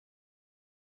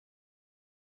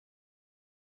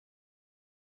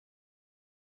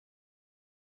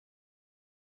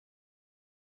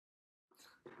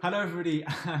Hello, everybody,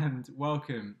 and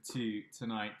welcome to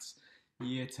tonight's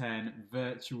Year 10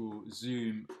 virtual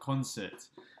Zoom concert.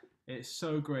 It's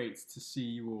so great to see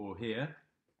you all here.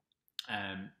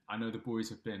 I know the boys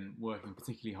have been working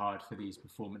particularly hard for these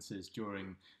performances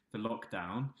during the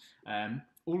lockdown.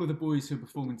 All of the boys who are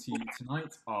performing to you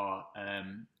tonight are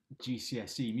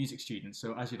GCSE music students,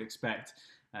 so as you'd expect,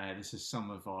 this is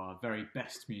some of our very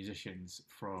best musicians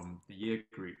from the year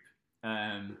group.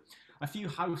 Um, a few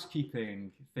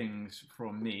housekeeping things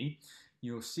from me.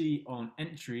 You'll see on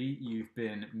entry you've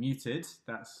been muted.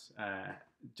 That's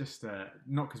just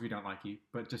not because we don't like you,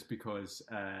 but just because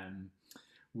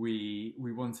we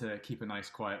want to keep a nice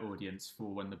quiet audience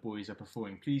for when the boys are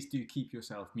performing. Please do keep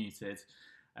yourself muted.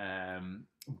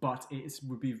 But it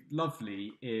would be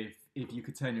lovely if you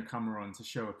could turn your camera on to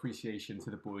show appreciation to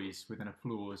the boys with an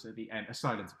applause at the end, a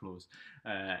silent applause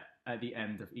at the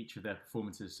end of each of their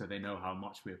performances, so they know how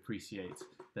much we appreciate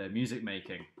their music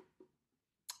making.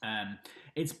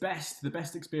 The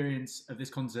best experience of this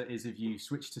concert is if you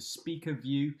switch to speaker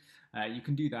view. You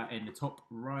can do that in the top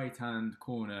right hand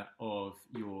corner of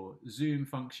your Zoom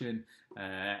function,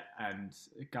 and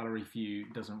gallery view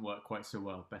doesn't work quite so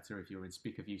well. Better if you're in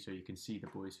speaker view so you can see the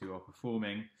boys who are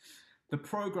performing. The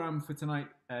program for tonight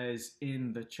is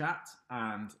in the chat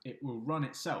and it will run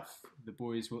itself. The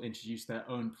boys will introduce their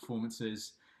own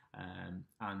performances and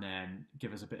then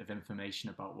give us a bit of information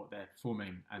about what they're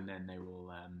performing, and then they will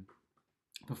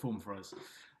perform for us.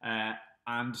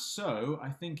 And so I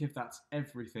think if that's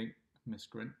everything, Miss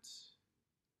Grint.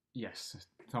 Yes,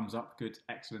 thumbs up, good,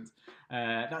 excellent.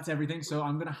 That's everything. So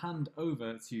I'm going to hand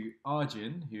over to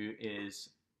Arjun, who is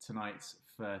tonight's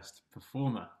first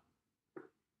performer.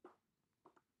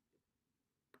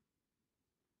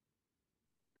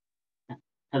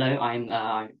 Hello, I'm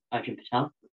Arjun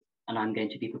Patel, and I'm going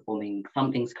to be performing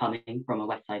Something's Coming from A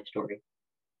West Side Story.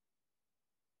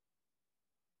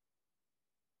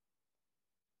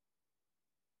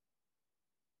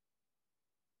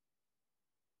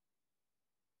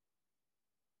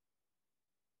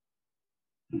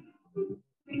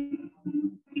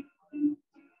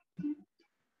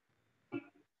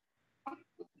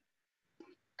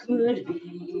 Could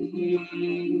be,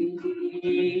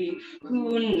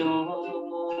 who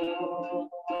knows?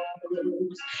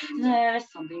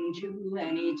 There's something due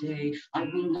any day. I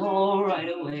will know right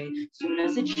away, soon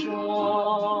as it shows.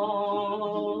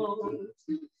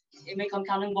 It may come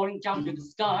cannonballing down to the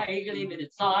sky, gleaming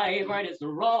its eye, bright as the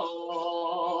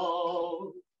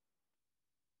road.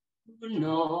 Who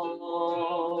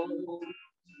knows?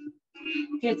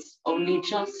 It's only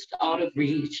just out of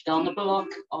reach, down the block,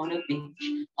 on a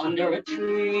beach, under a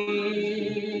tree.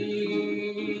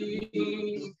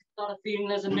 Got a feeling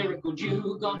there's a miracle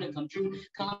due, gonna come true,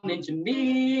 coming to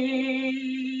me.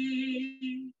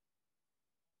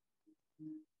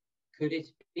 Could it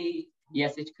be?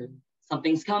 Yes, it could.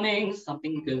 Something's coming,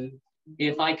 something good.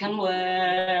 If I can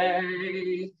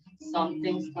wait,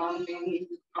 something's coming.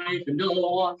 I don't know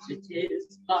what it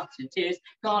is, but it is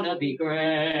gonna be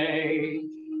great.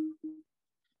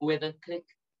 With a click,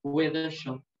 with a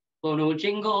shock, phone will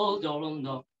jingle, door will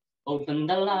knock, open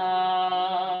the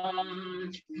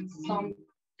latch.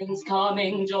 Something's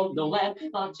coming, don't know when,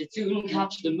 but you soon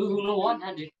catch the moon,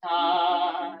 one-handed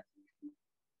catch.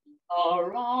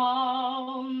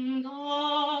 Around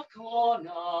the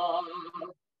corner,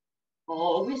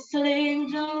 or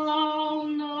whistling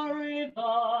down the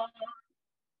river,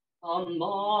 come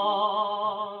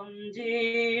on,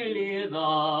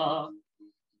 deliver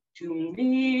to me.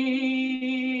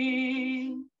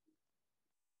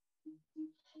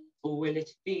 Will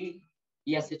it be?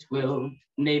 Yes, it will.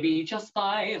 Maybe just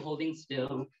by holding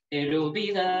still, it'll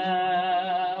be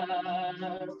there.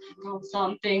 Got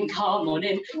something, come on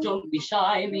in. Don't be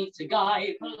shy, meet a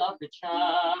guy, pull up a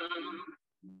chair.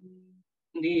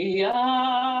 The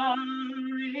air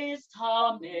is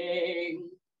humming,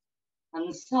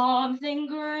 and something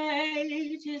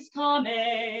great is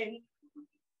coming.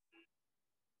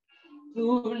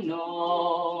 Who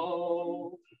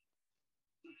knows?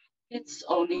 It's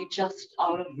only just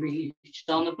out of reach,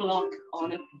 down the block,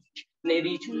 on a beach,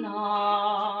 maybe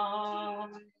tonight.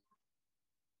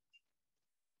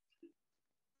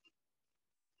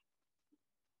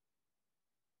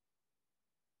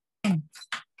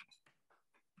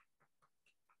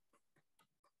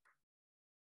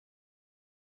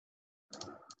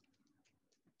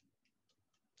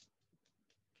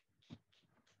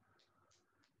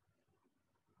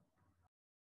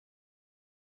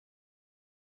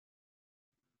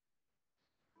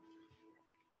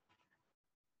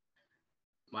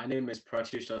 My name is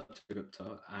Pratyusha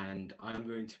Gupta, and I'm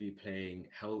going to be playing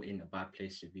Hell in a Bad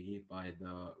Place to Be by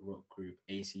the rock group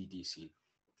AC/DC.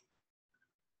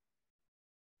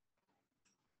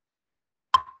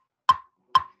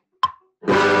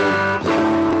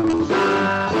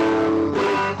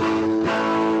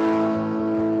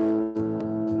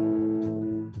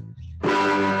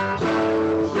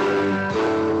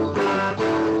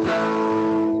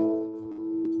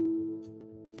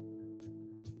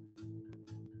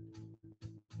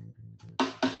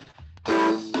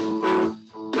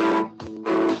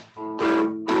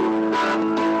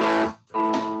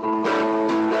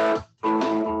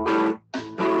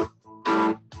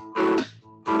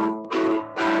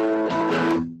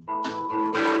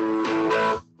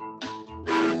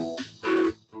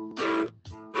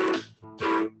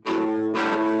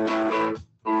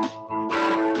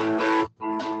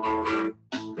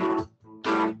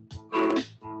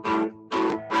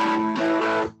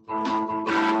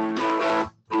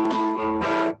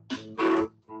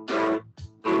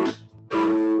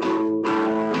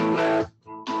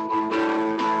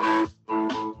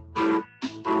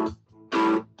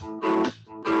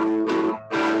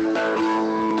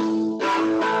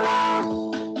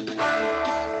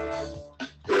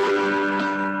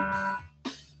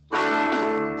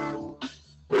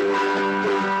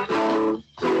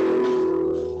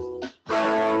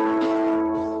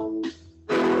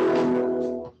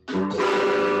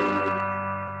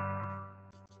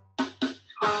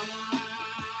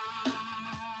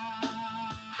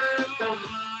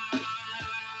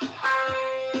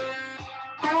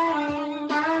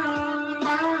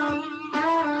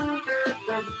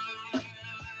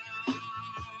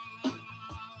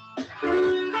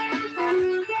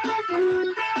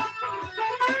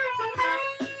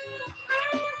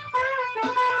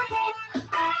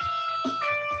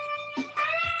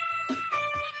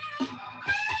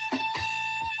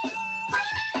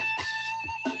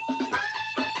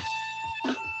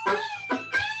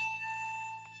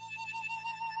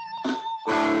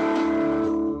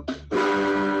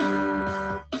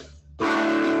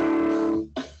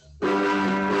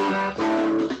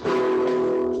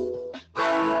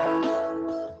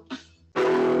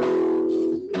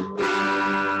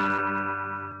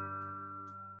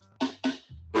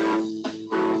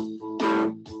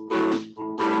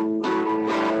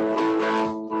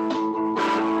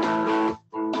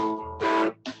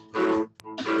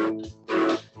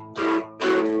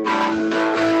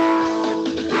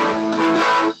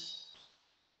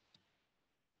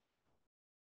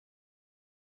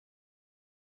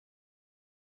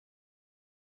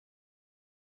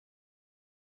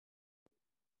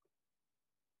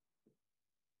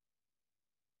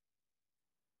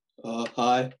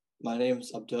 Hi, my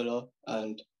name's Abdullah,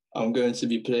 and I'm going to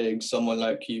be playing "Someone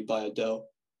Like You" by Adele.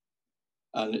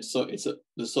 And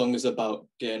the song is about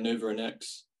getting over an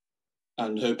ex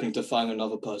and hoping to find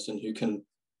another person who can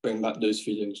bring back those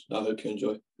feelings. I hope you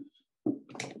enjoy.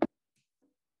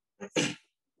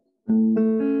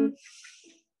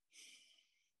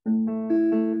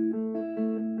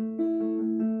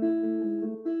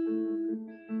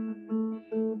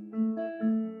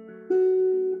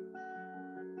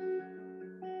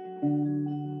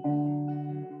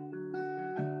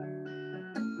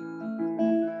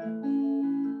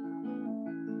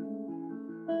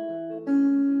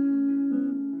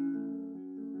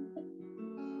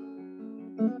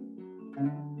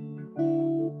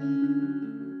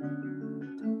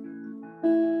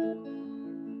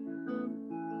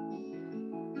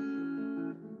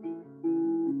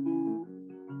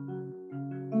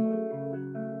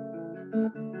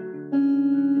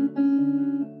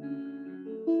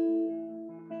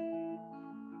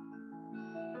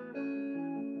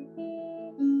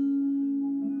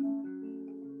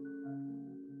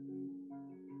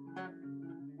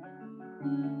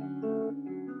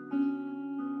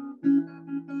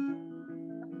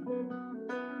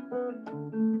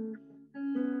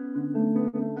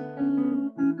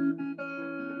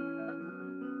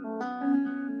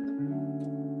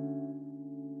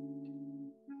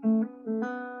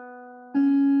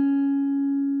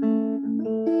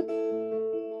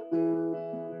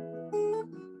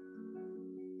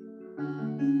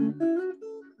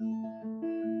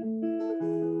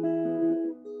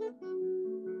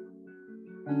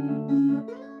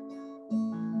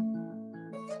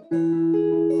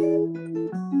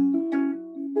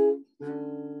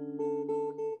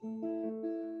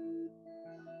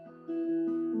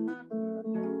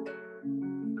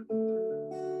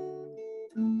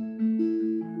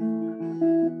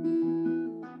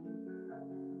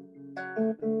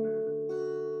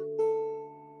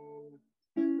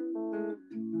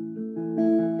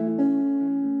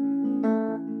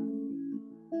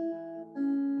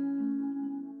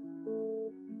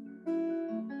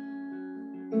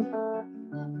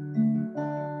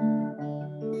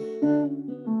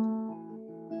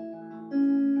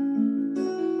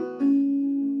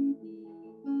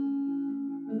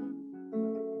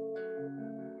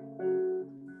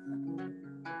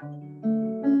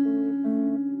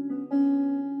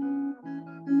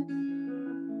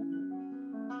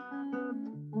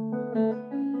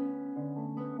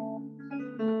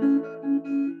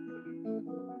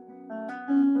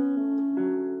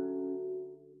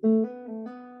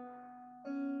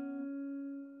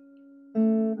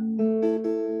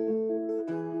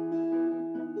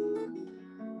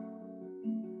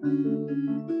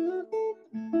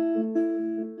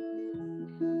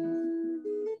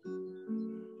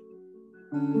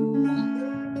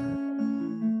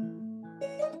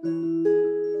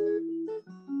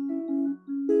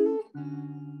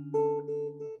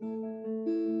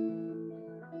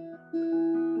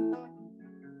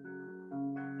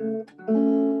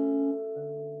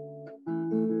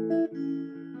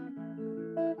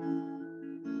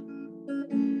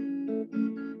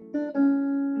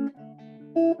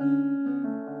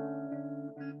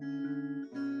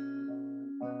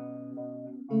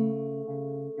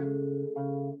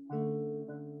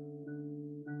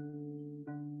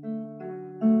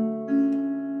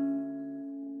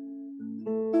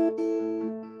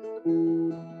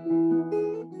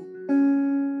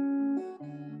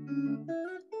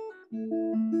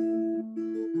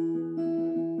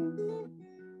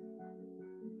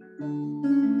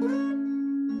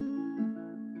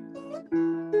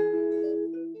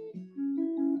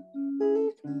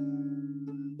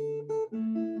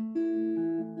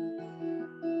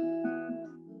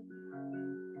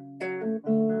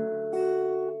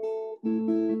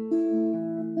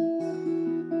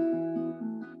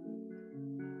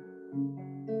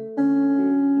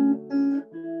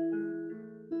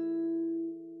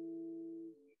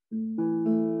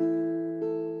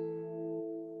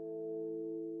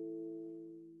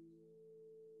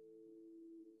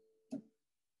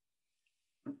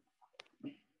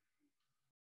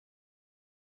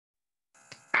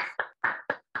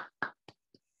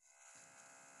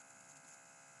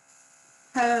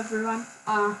 Hello everyone,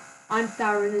 I'm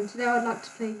Darren and today I'd like to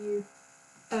play you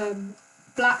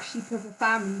Black Sheep of the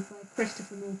Family by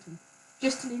Christopher Norton.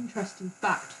 Just an interesting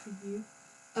fact for you.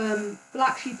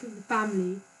 Black Sheep of the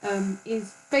Family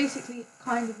is basically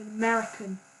kind of an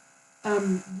American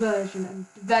version and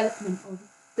development of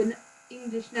the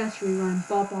English nursery rhyme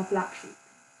Baa Baa Black Sheep.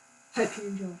 Hope you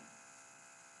enjoy.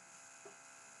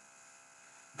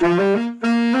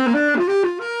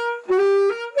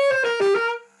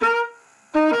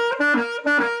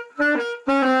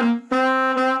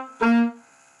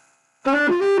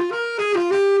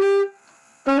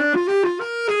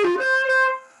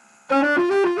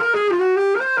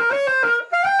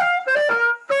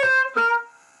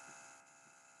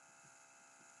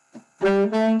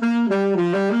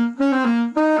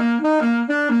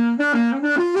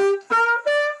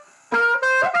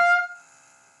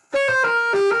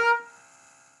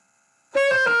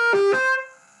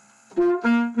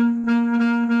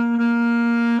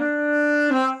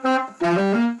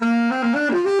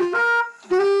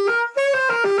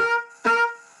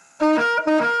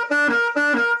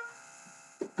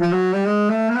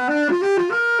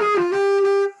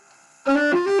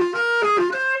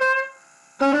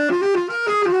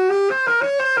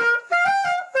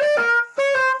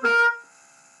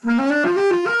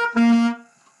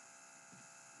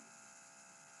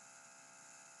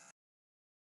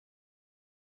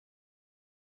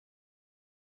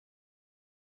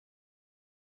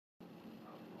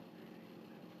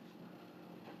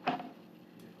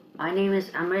 My name is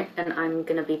Amrit and I'm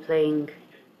gonna be playing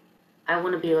I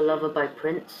Wanna Be Your Lover by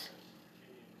Prince.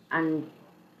 And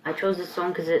I chose this song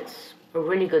because it's a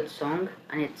really good song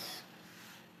and it's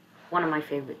one of my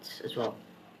favorites as well.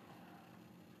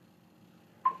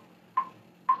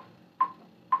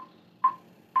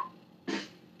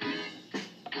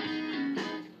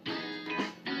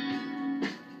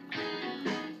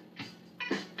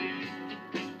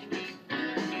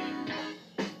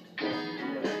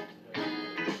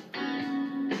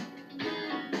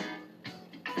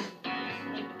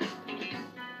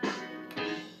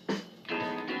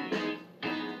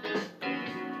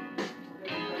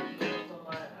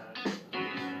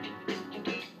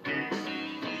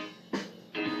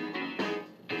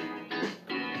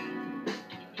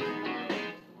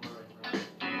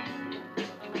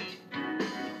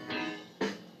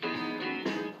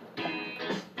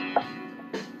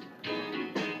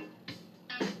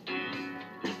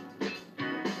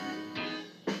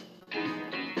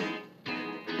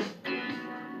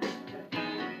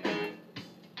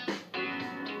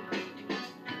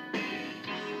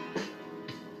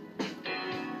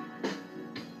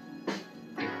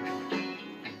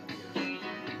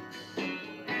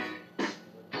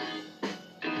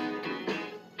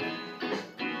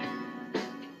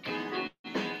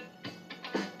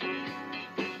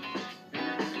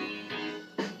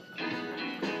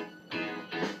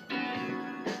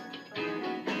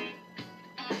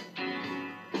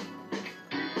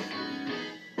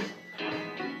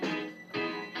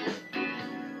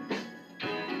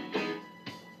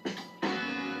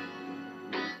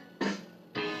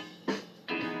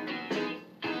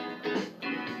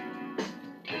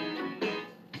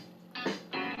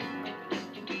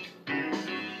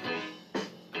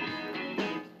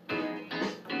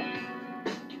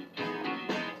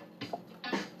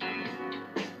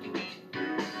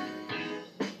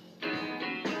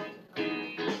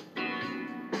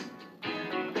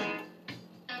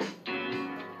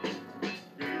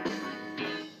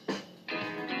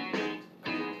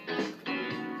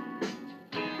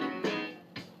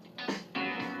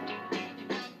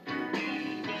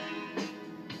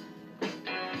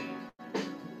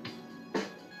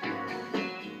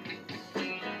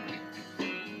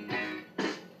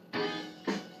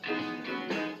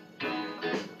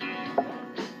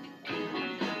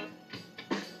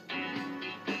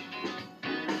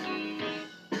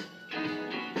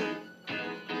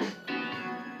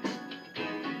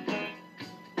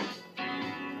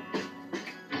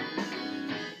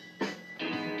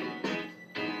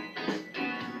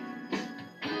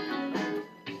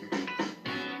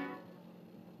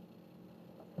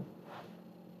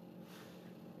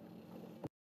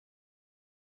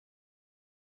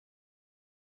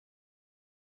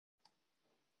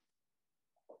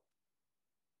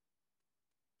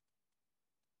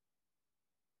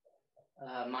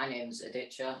 My name's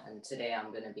Aditya, and today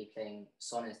I'm going to be playing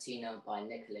Sonatina by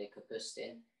Nikolay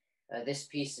Kapustin. This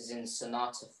piece is in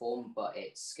sonata form, but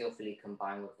it's skillfully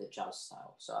combined with the jazz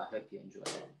style, so I hope you enjoy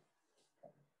it.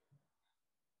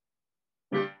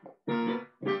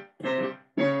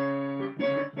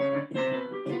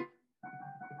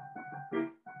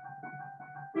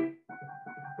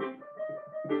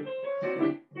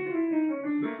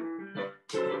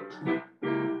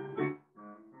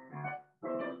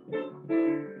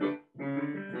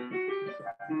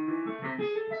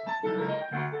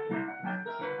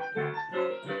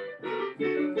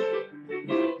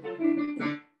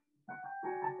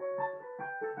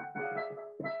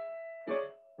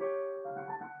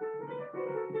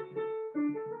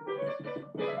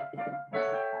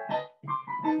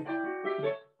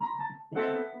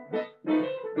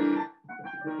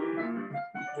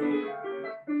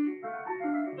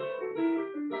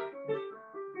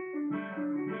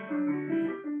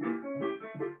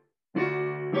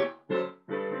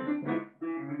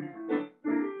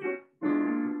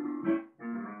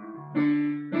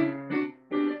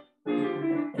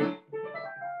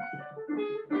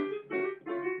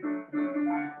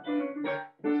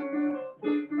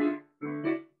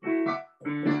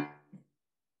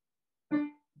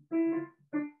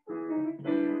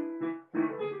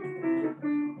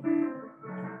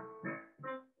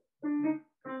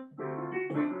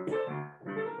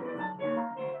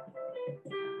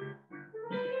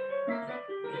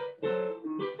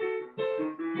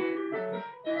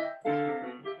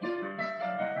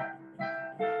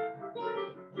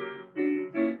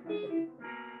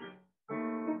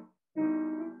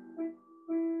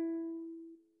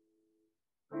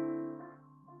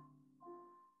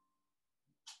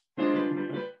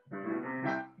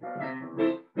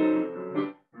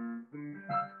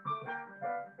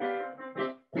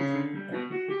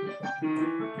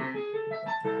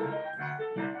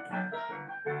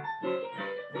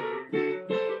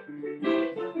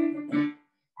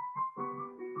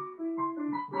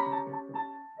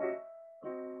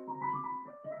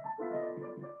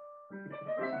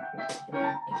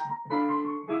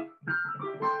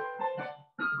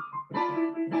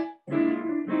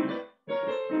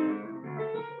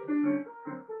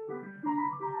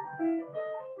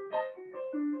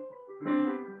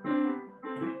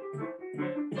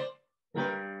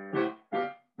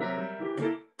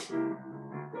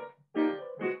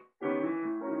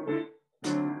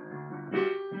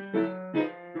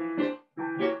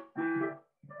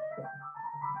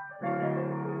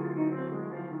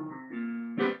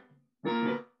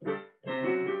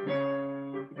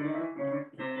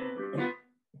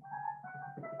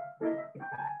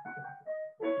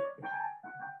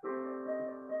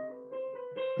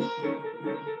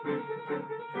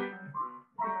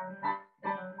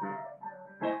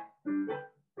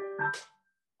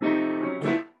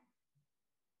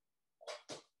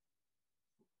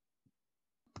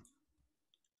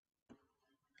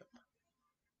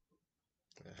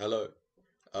 Hello,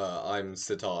 I'm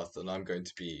Siddharth, and I'm going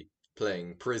to be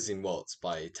playing Parisian Waltz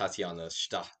by Tatiana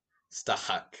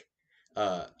Stahak.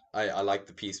 I like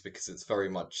the piece because it's very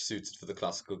much suited for the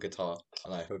classical guitar,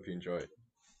 and I hope you enjoy it.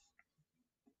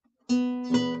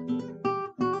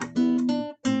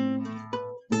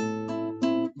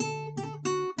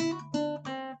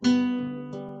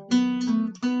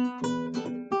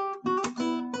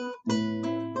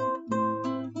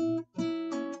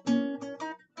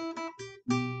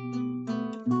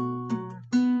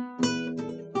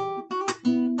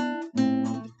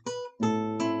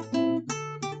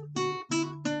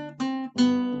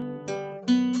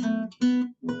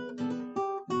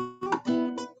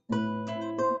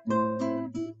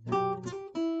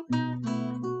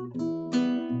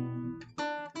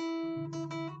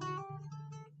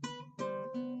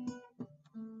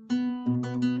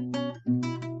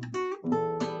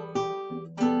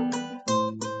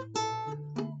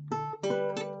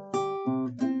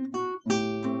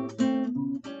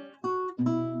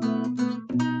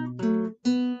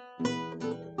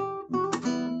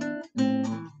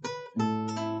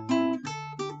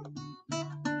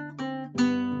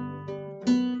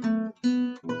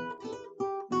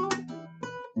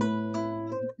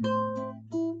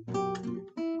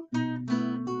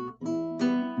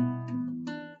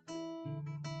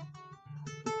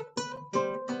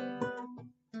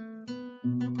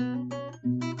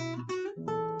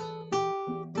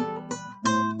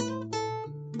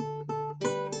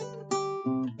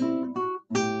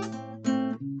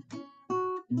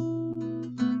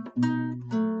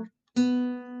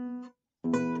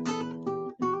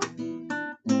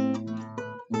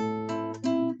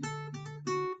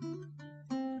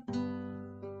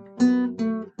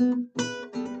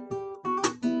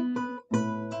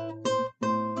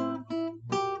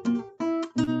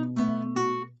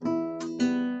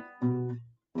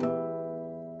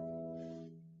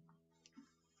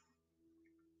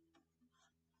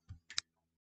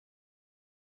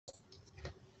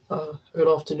 Good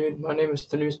afternoon. My name is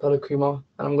Thanus Palakumar,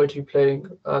 and I'm going to be playing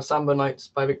Samba Nights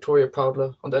by Victoria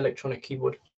Proudler on the electronic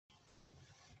keyboard.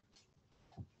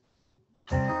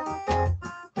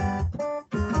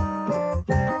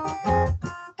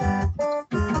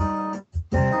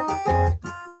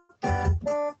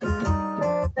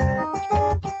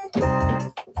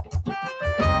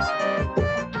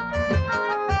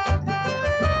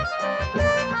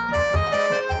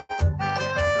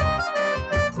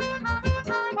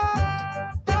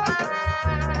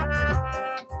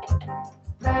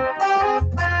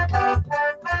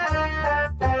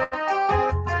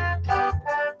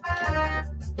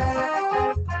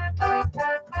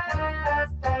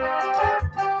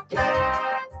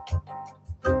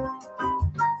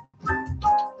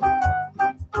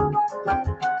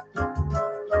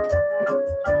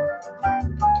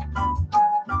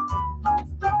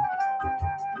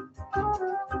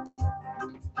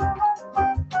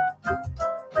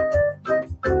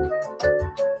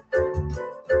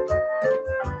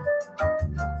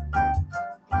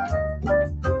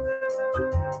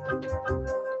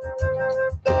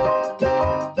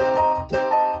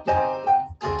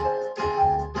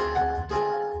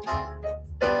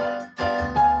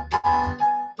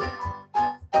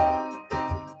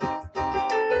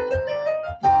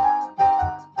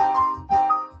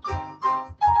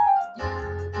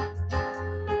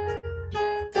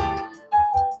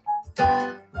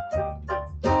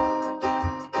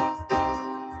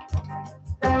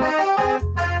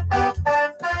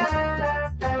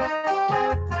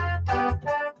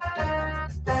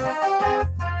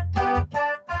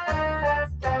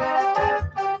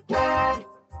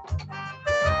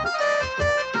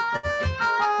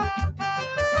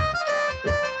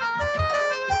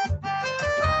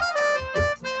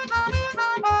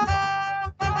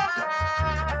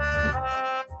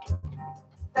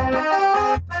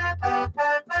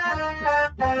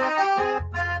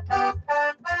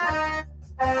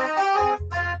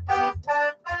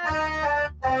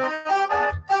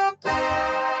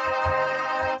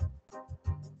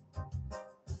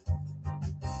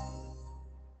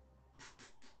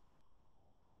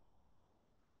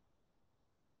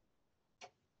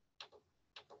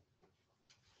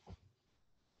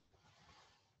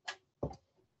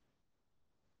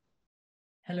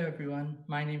 Hello everyone,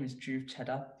 my name is Dhruv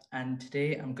Chedda, and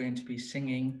today I'm going to be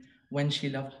singing When She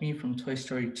Loved Me from Toy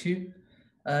Story 2.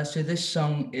 So this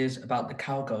song is about the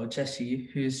cowgirl Jessie,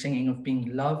 who is singing of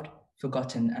being loved,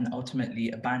 forgotten, and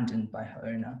ultimately abandoned by her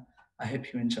owner. I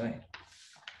hope you enjoy.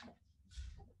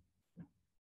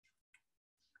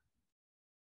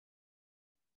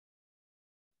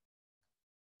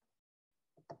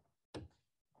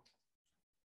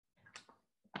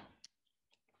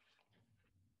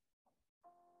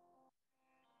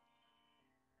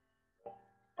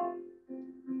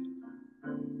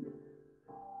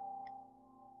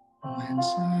 When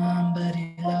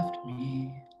somebody loved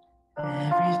me,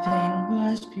 everything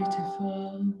was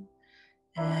beautiful.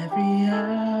 Every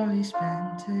hour we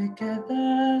spent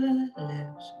together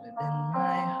lives within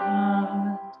my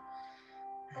heart.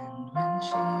 And when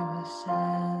she was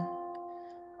sad,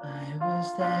 I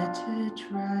was there to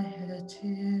dry her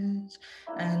tears.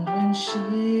 And when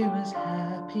she was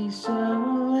happy, so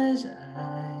was I.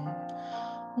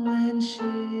 When she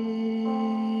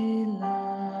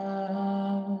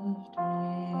loved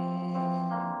me.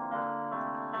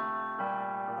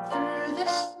 Through the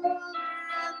storm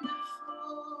and the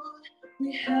fall, we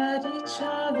had each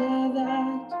other,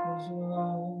 that was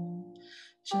all.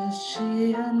 Just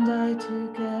she and I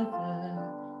together,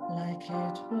 like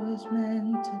it was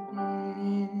meant to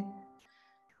be.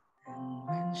 And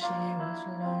when she was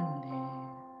lonely,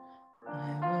 I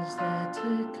was there to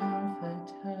comfort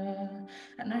her.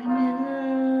 And I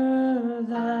knew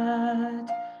that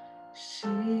she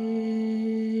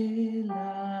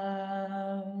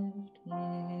loved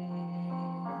me.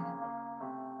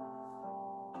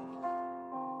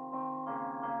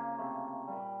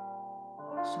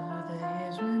 So the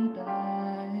years went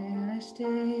by, I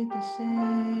stayed the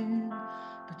same,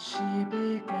 but she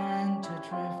began to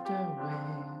drift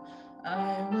away.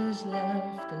 I was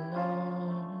left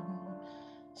alone.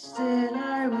 Still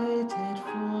I waited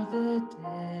for the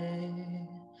day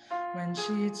when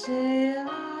she'd say, I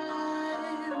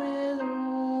will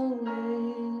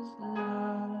always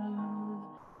love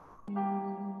you.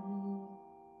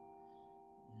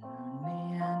 Lonely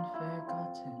and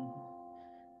forgotten,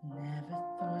 never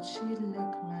thought she'd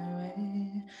look my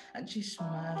way. And she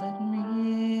smiled at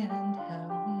me and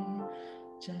held me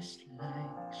just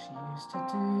like she used to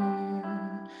do.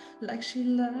 Like she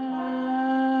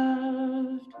loved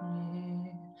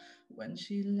me when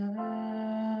she loved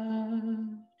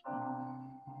When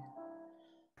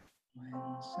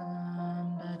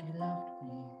somebody loved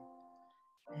me,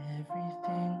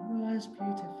 everything was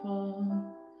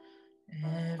beautiful.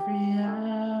 Every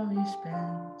hour we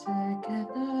spent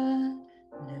together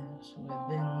lives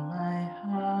within my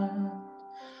heart.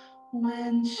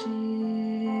 When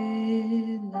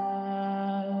she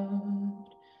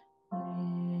loved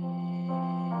me.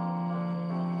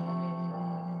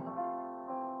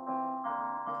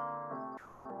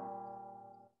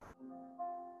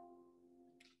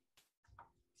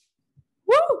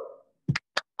 Woo!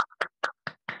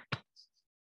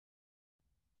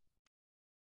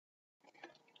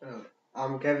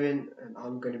 I'm Kevin, and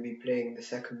I'm going to be playing the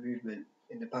second movement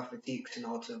in the Pathetique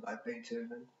Sonata by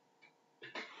Beethoven.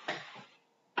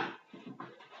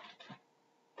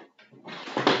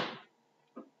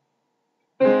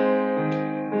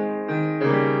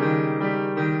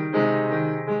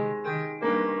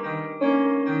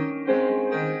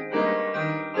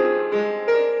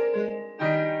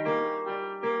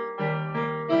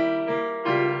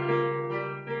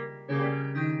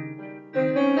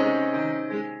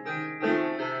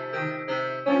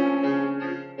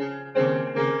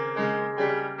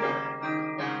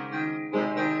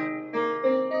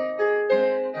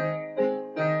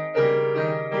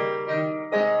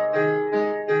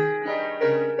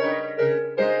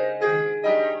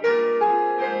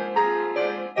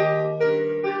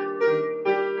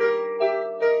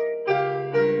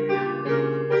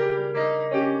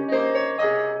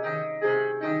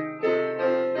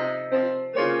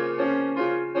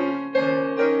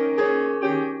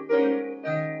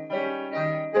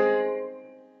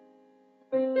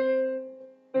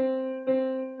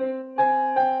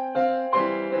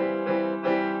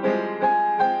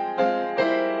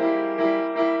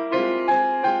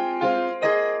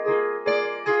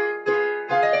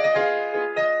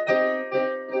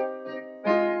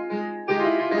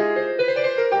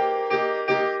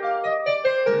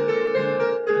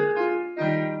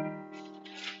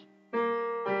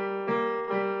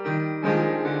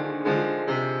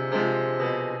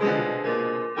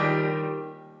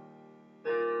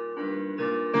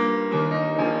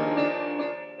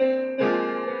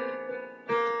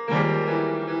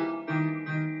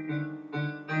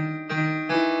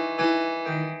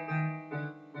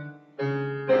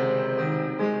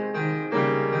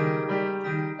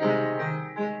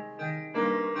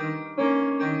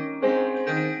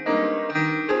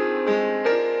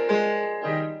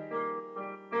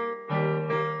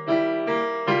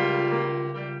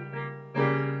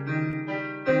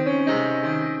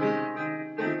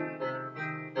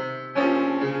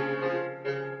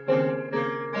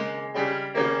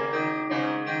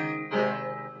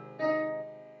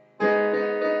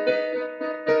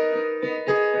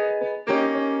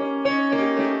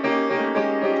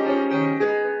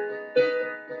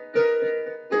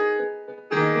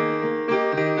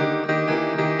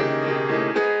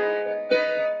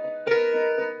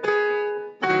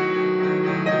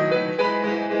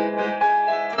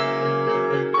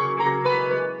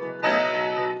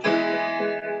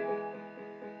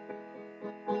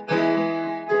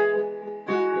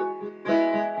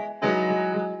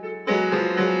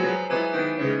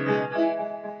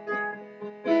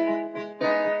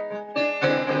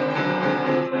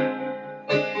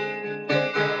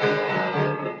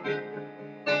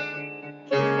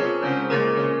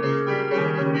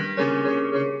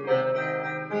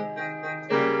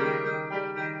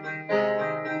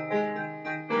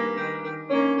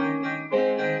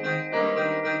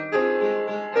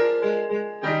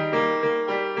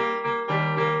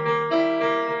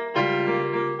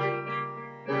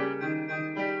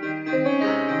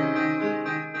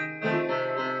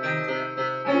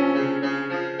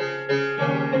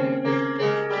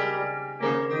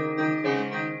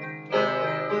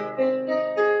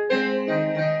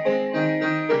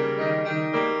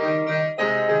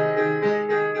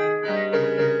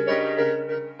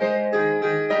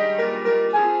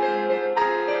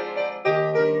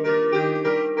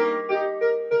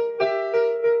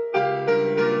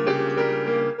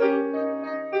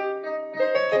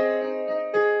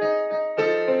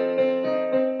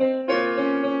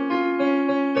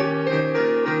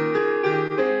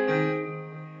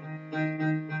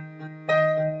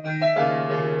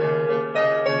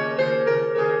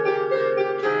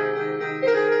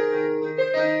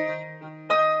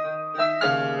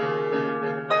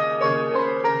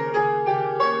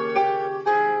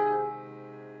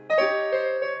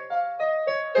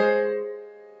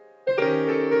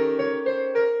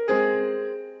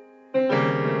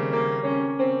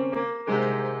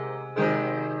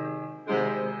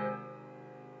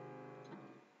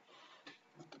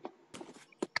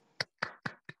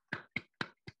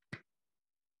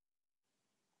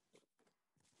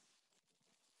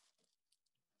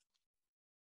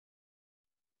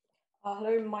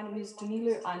 Hello, my name is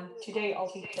Danilo, and today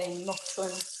I'll be playing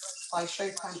Nocturne by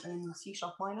Chopin in C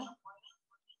sharp minor.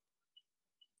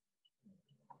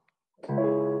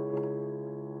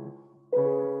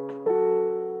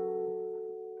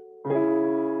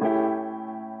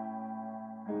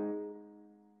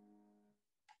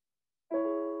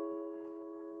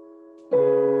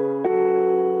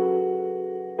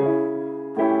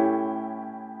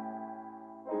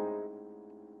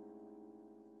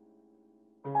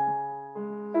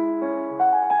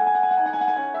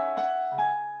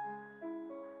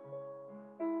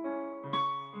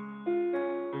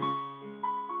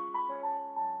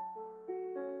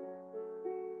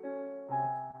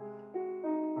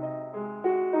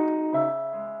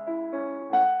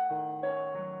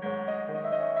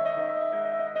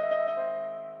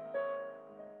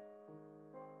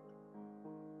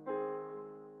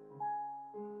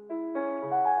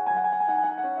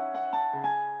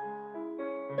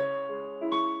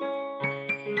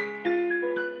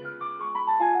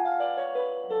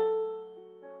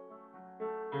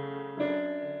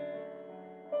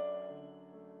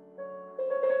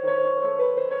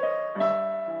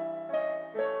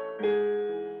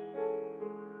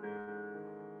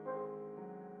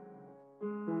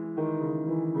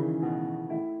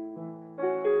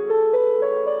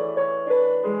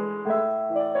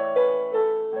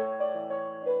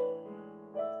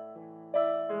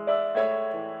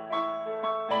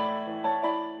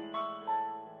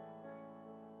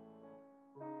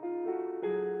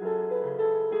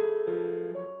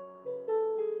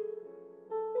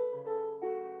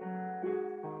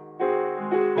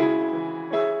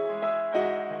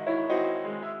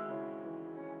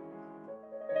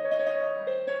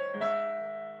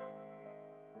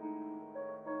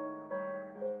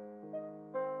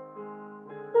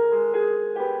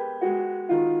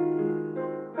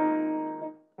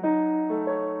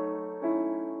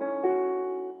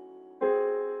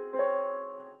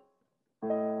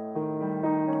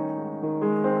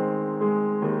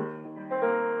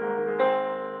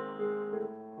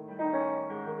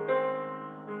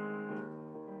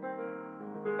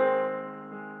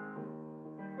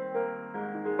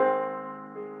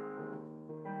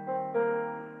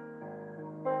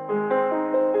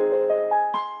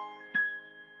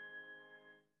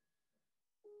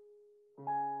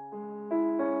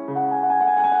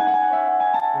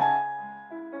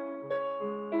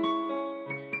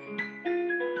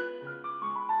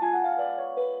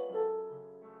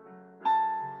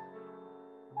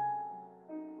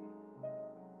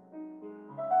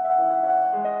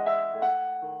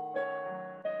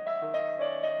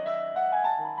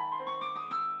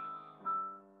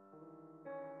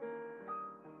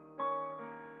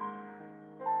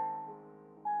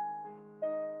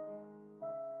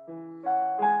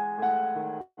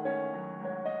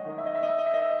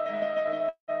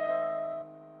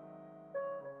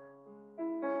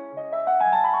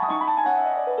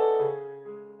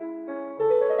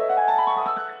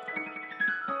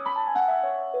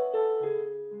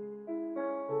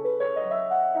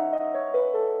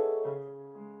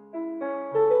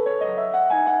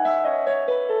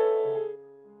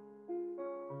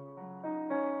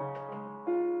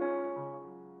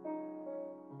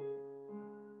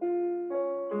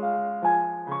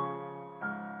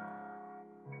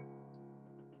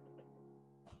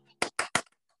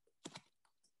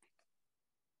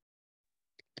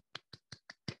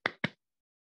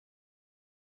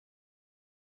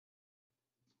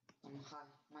 Hi,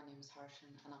 my name is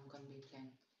Harshan, and I'm going to be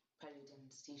playing Prelude in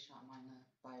C sharp minor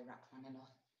by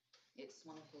Rachmaninoff. It's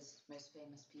one of his most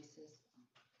famous pieces.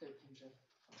 Hope you enjoy.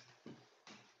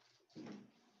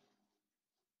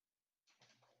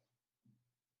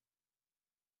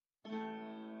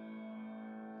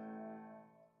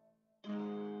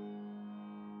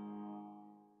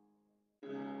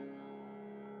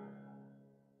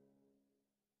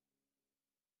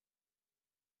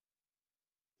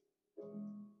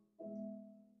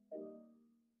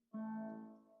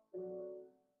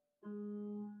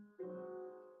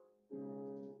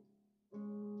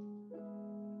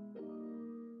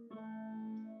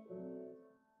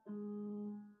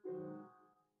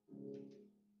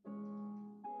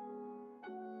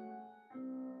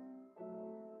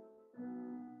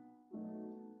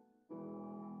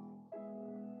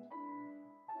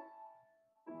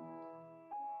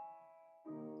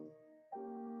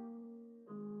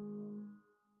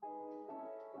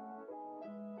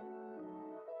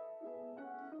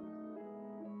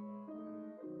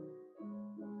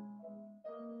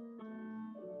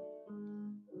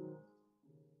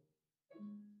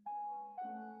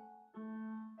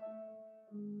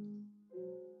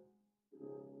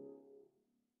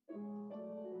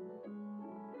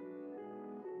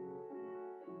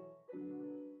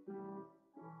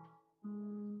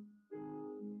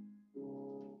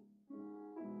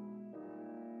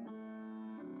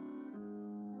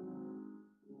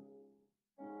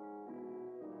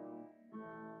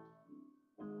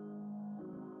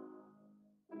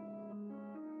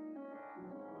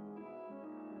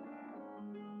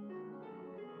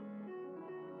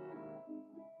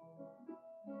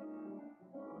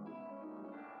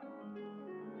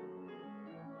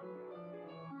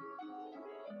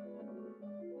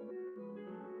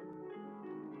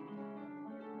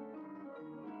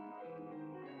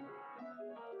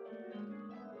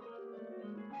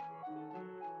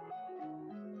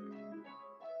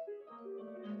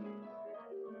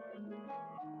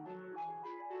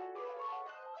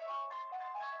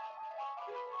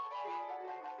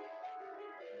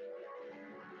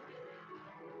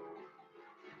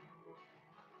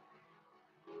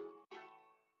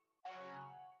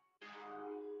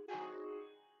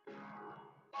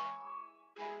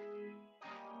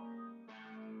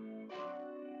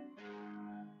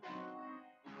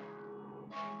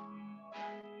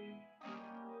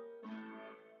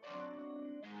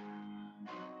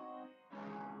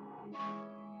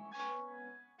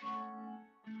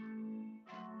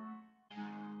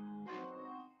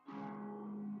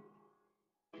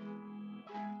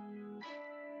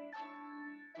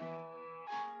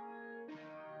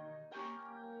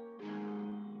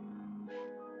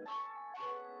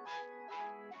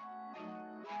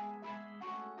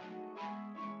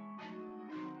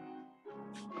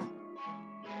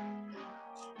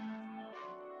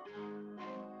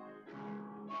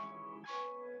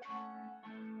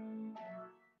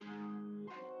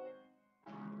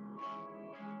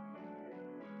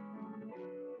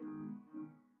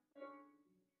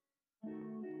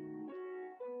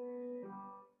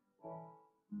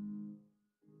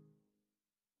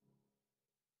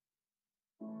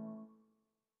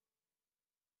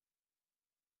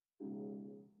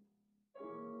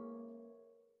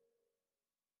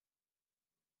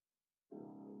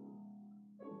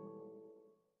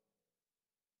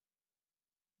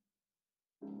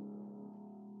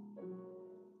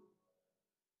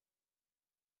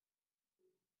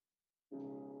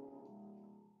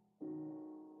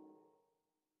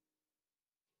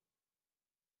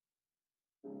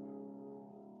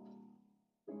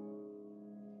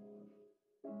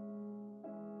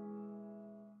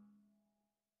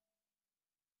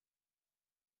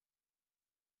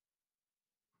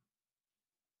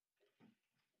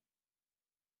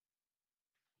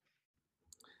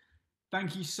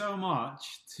 Thank you so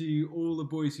much to all the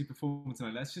boys who performed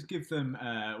tonight. Let's just give them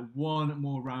one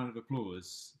more round of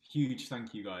applause. Huge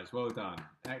thank you, guys. Well done.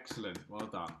 Excellent. Well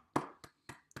done.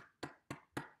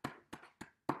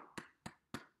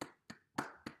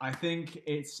 I think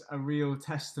it's a real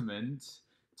testament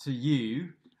to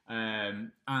you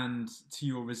and to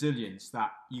your resilience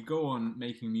that you go on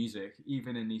making music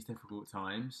even in these difficult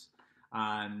times,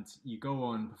 and you go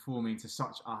on performing to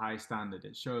such a high standard.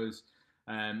 It shows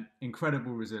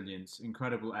incredible resilience,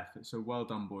 incredible effort. So well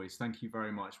done, boys. Thank you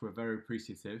very much. We're very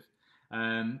appreciative.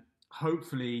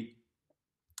 Hopefully,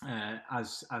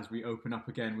 as we open up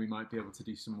again, we might be able to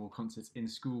do some more concerts in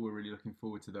school. We're really looking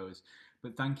forward to those.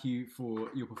 But thank you for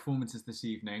your performances this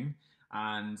evening.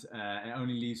 And it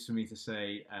only leaves for me to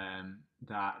say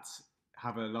that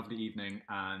have a lovely evening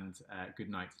and good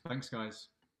night. Thanks, guys.